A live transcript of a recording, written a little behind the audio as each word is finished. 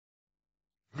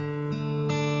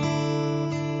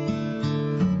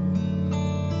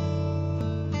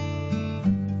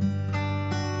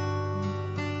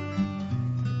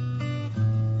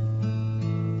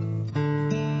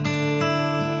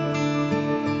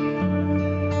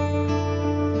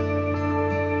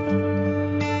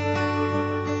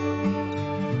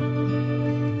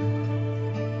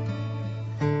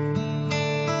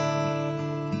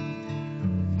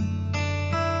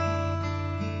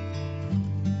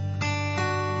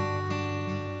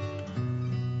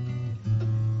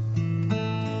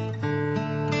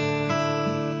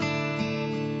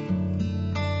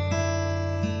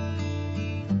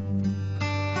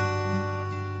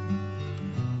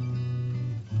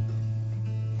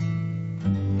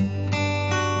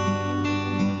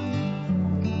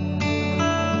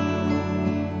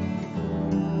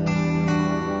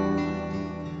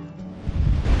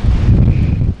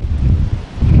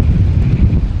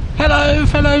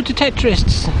fellow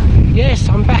detectorists. Yes,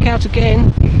 I'm back out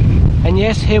again, and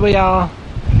yes, here we are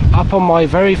up on my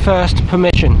very first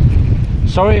permission.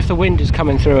 Sorry if the wind is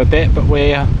coming through a bit, but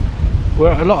we're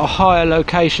at a lot of higher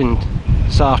location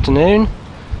this afternoon,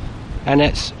 and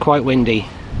it's quite windy.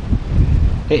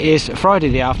 It is Friday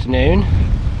the afternoon.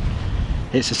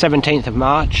 It's the 17th of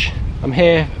March. I'm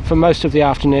here for most of the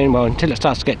afternoon, well, until it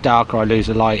starts to get darker. I lose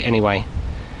the light anyway.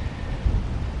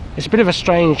 It's a bit of a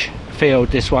strange field,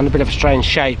 this one, a bit of a strange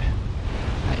shape.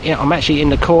 You know, I'm actually in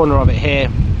the corner of it here,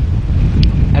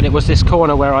 and it was this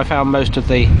corner where I found most of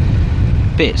the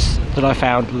bits that I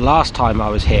found last time I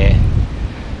was here.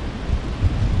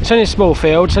 It's only a small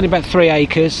field, it's only about 3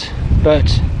 acres,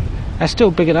 but that's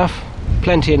still big enough,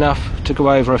 plenty enough to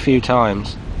go over a few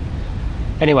times.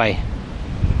 Anyway,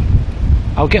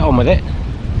 I'll get on with it.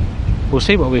 We'll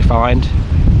see what we find,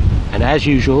 and as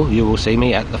usual, you will see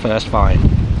me at the first find.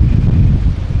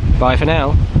 Bye for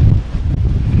now.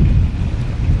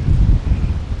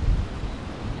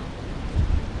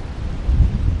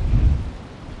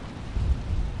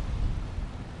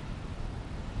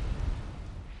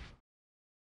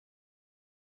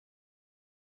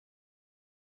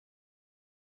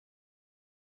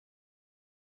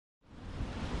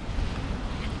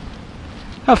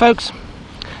 Hello folks,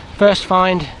 first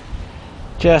find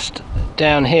just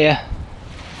down here,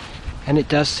 and it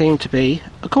does seem to be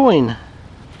a coin,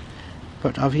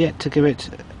 but I've yet to give it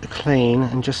a clean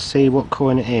and just see what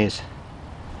coin it is.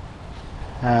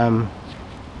 I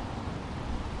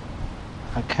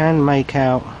can make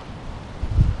out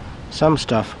some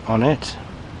stuff on it.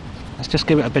 Let's just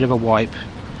give it a bit of a wipe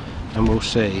and we'll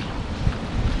see.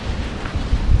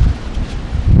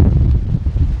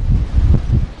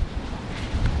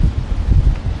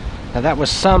 Now that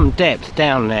was some depth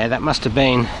down there. That must have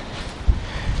been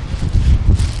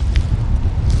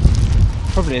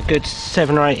probably a good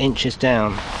 7 or 8 inches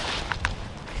down.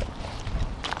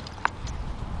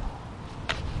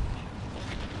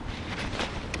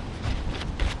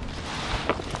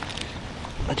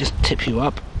 I'll just tip you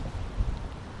up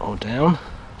or down.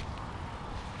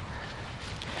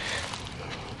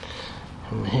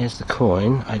 And here's the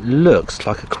coin. It looks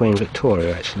like a Queen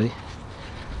Victoria actually.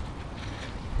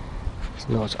 It's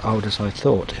not as old as I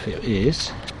thought if it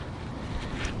is.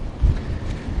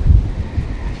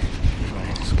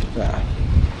 Right, let's get that.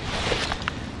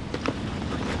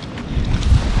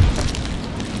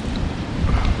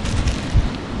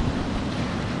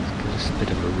 Let's give this a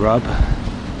bit of a rub.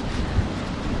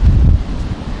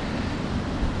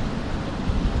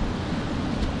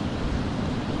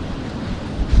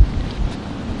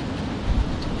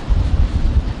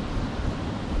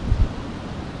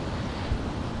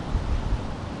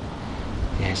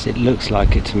 Yes, it looks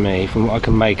like it to me, from what I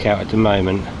can make out at the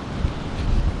moment.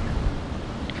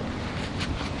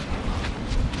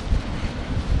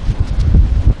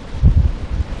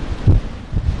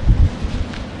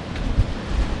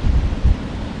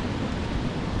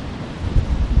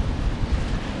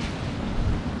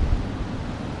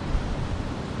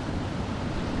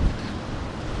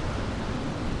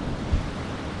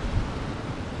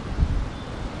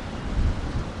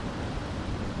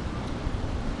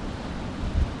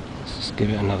 Give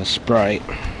it another spray.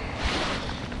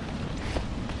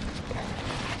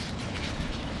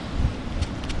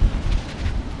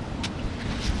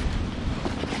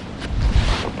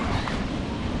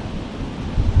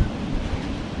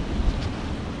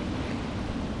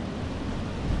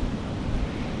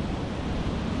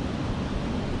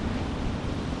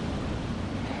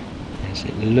 Yes,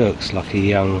 it looks like a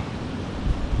young .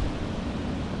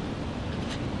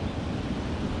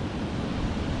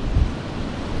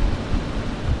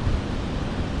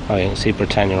 Oh, you can see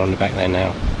Britannia on the back there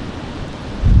now.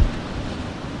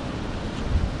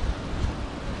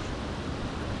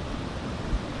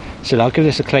 So I'll give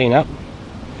this a clean up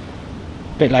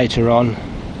a bit later on.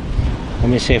 Let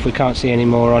me see if we can't see any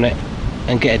more on it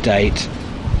and get a date.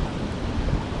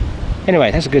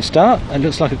 Anyway, that's a good start. It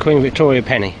looks like a Queen Victoria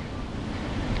penny.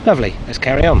 Lovely, let's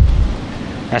carry on.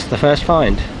 That's the first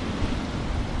find.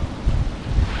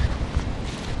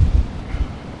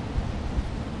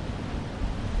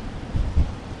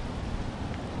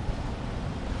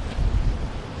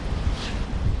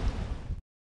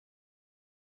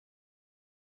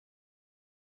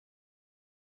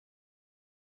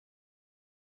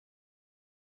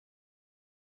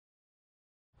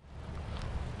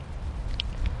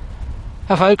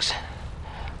 Hi folks,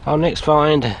 our next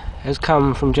find has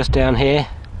come from just down here,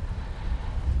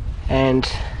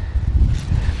 and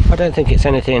I don't think it's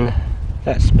anything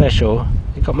that special.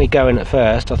 It got me going at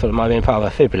first. I thought it might have been part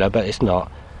of a fibula, but it's not.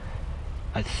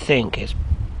 I think it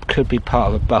could be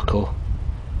part of a buckle.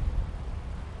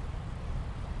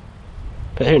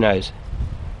 but who knows.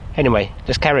 Anyway,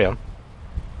 let's carry on.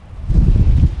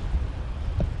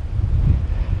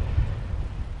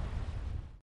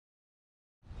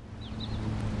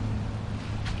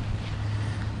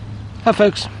 Hi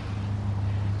folks,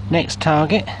 next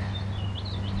target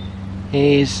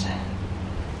is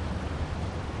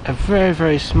a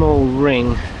very small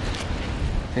ring.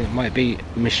 I think it might be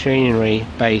machinery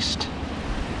based.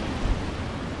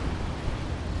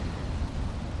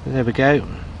 There we go.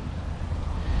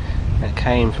 That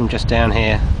came from just down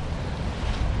here.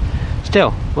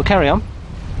 Still, we'll carry on,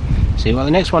 see what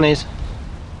the next one is.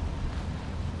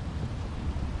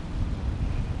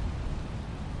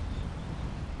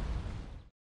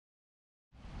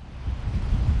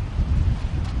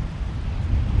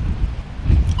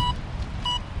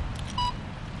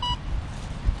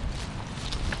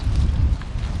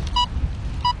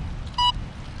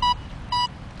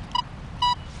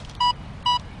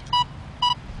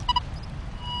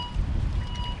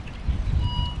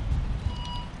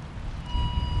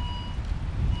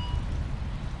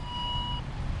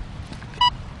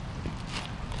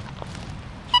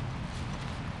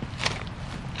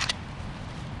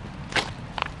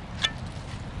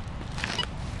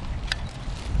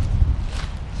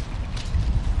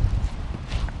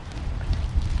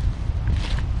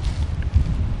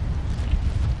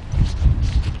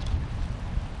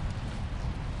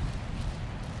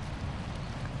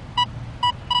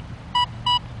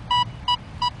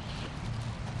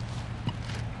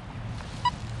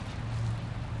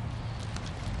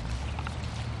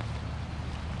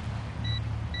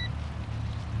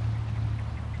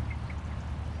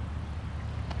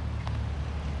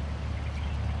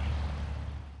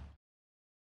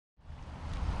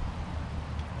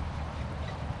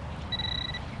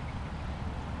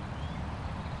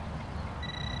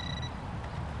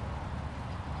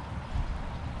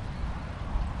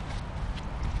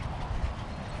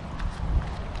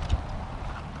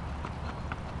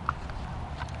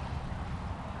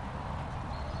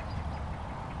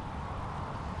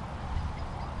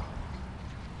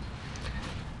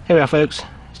 Here we are folks,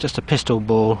 it's just a pistol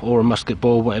ball or a musket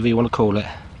ball, whatever you want to call it.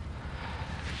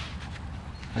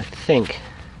 I think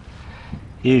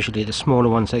usually the smaller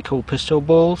ones they call pistol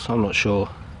balls, I'm not sure.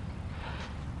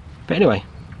 But anyway,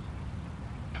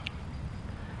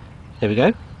 there we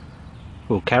go,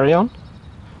 we'll carry on.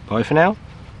 Bye for now.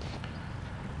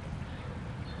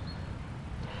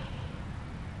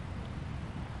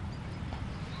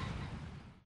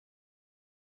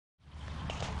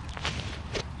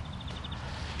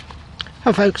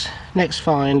 Oh folks, next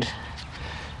find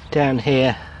down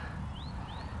here,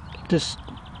 just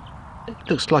it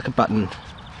looks like a button,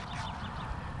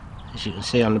 as you can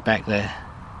see on the back there.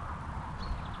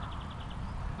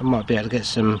 I might be able to get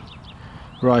some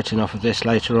writing off of this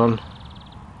later on.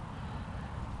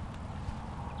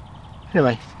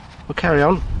 Anyway, we'll carry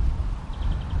on.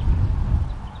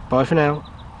 Bye for now.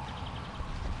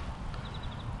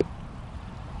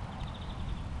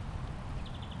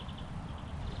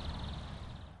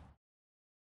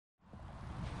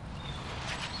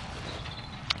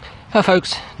 Well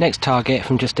folks, next target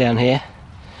from just down here,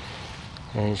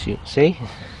 as you can see,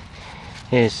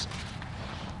 is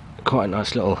quite a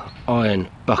nice little iron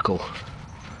buckle.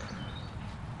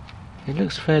 It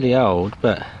looks fairly old,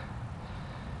 but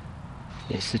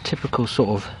it's the typical sort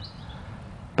of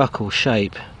buckle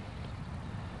shape.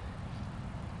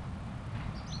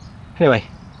 Anyway,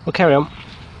 we'll carry on.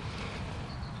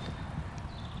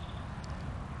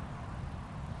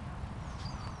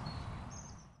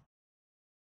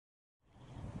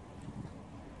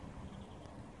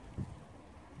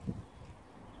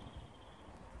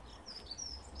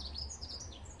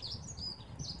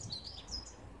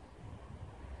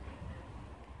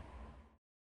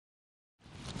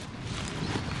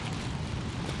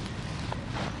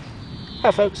 Hi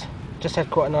folks, just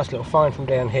had quite a nice little find from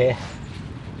down here.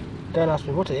 Don't ask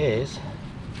me what it is.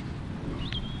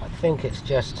 I think it's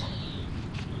just,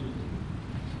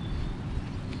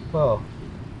 well,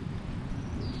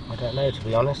 I don't know to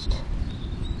be honest.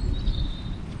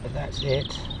 But that's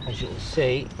it, as you can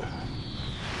see.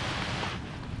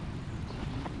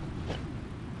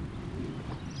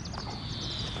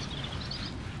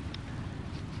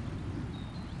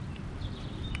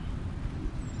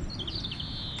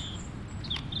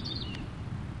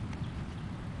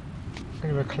 Bit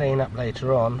of a clean up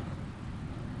later on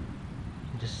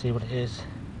and just see what it is.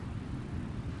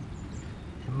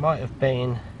 It might have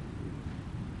been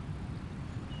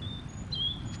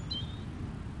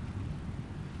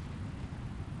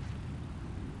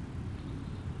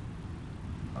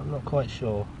I'm not quite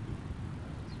sure.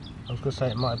 I was going to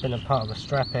say it might have been a part of a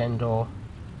strap end or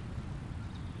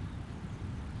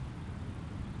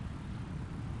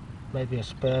maybe a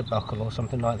spur buckle or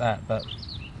something like that, but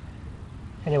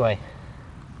anyway.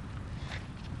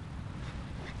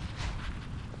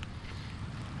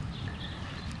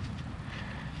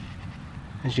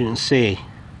 As you can see,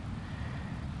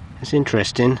 it's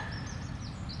interesting.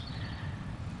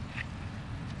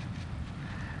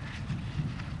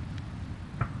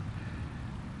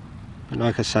 But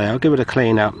like I say, I'll give it a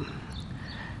clean up,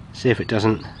 see if it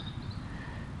doesn't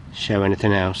show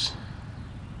anything else.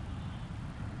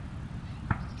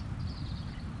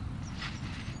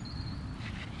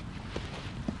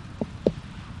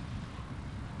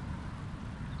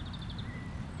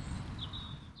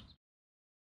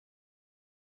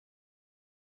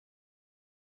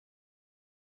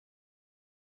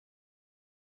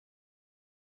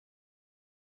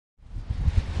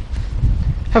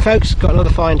 Hi folks, got another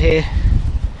find here.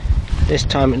 This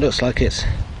time it looks like it's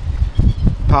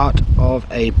part of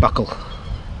a buckle.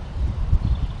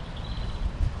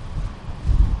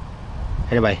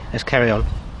 Anyway, let's carry on.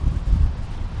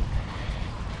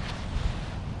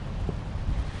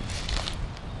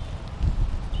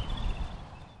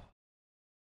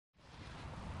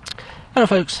 Hello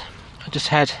folks, I just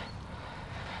had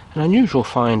an unusual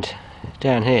find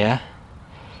down here.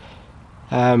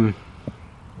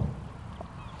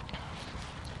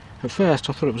 At first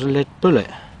I thought it was a lead bullet.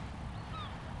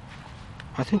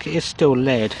 I think it is still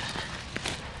lead,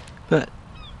 but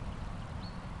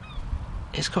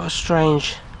it's got a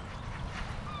strange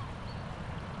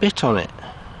bit on it.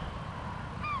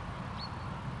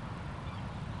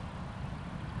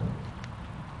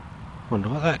 Wonder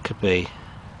what that could be.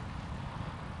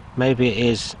 Maybe it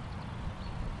is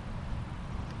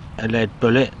a lead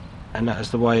bullet and that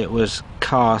is the way it was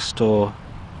cast or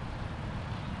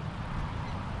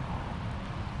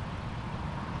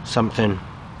something,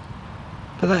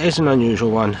 but that is an unusual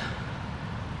one.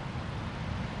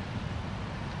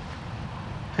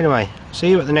 Anyway, see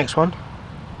you at the next one.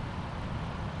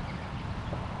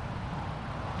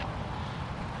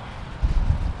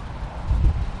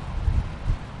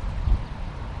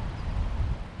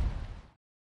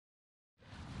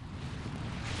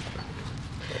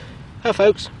 Hello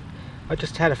folks, I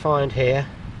just had a find here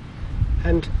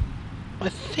and I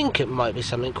think it might be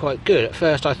something quite good. At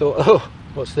first I thought, oh,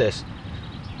 what's this?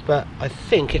 But I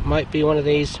think it might be one of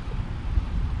these.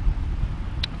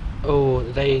 One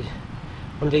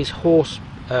of these horse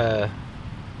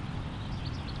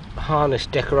harness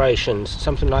decorations,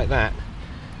 something like that.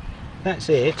 That's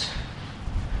it.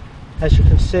 As you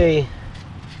can see,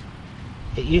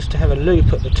 it used to have a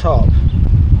loop at the top,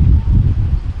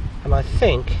 and I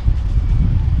think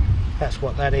that's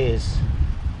what that is.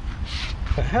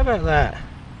 But how about that?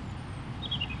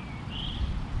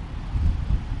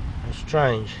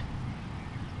 Strange.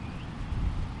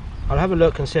 I'll have a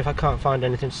look and see if I can't find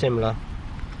anything similar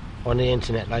on the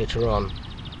internet later on.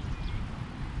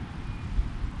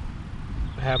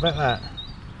 How about that?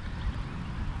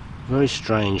 Very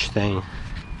strange thing.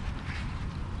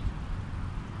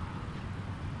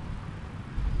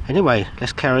 Anyway,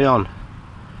 let's carry on.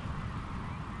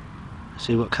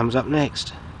 See what comes up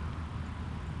next.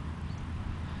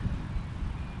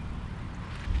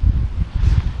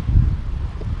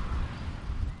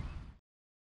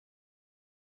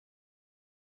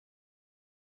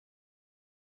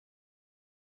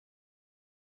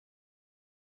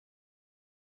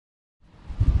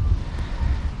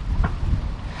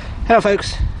 Hello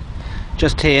folks,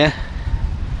 just here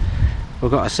we've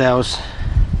got ourselves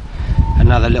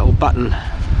another little button.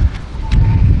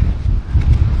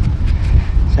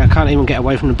 So I can't even get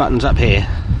away from the buttons up here.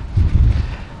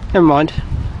 Never mind,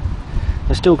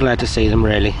 I'm still glad to see them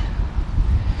really.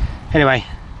 Anyway,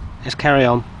 let's carry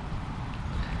on.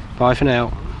 Bye for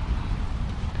now.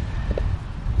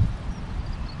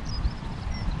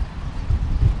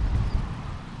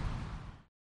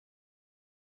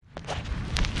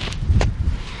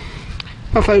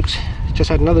 Well folks, just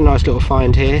had another nice little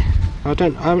find here. I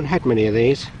haven't had many of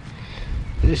these,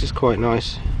 but this is quite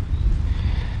nice.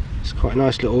 It's quite a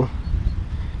nice little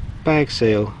bag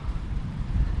seal,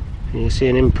 and you see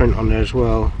an imprint on there as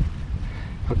well.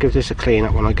 I'll give this a clean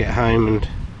up when I get home and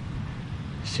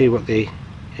see what the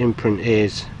imprint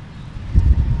is.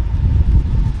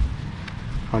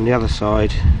 On the other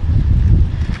side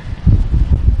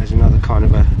there's another kind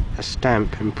of a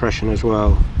stamp impression as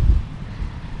well.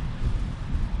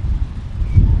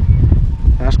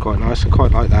 That's quite nice, I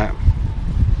quite like that.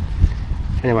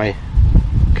 Anyway,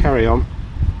 carry on.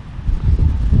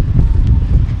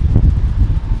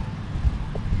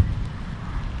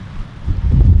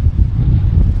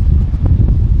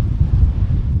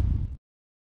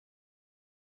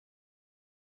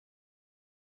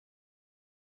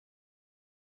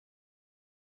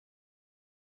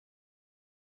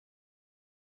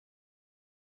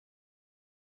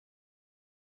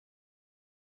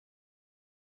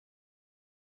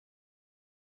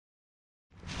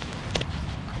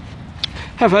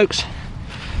 Hey folks,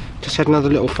 just had another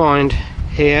little find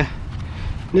here.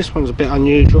 This one's a bit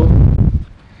unusual.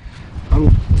 I'm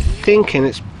thinking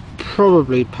it's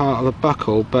probably part of a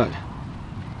buckle, but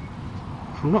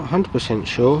I'm not 100%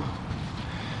 sure.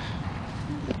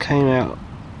 It came out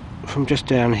from just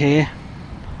down here,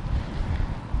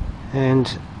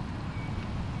 and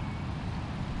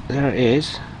there it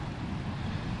is.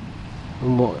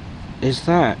 And what is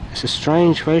that? It's a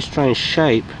strange, very strange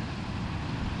shape.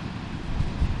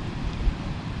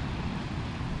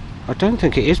 I don't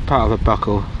think it is part of a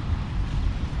buckle.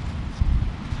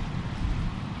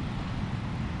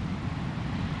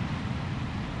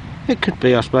 It could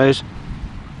be, I suppose.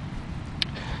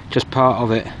 Just part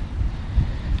of it.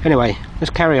 Anyway,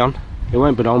 let's carry on. It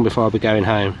won't be long before I'll be going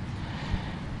home.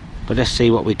 But let's see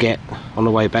what we get on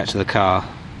the way back to the car.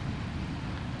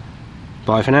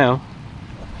 Bye for now.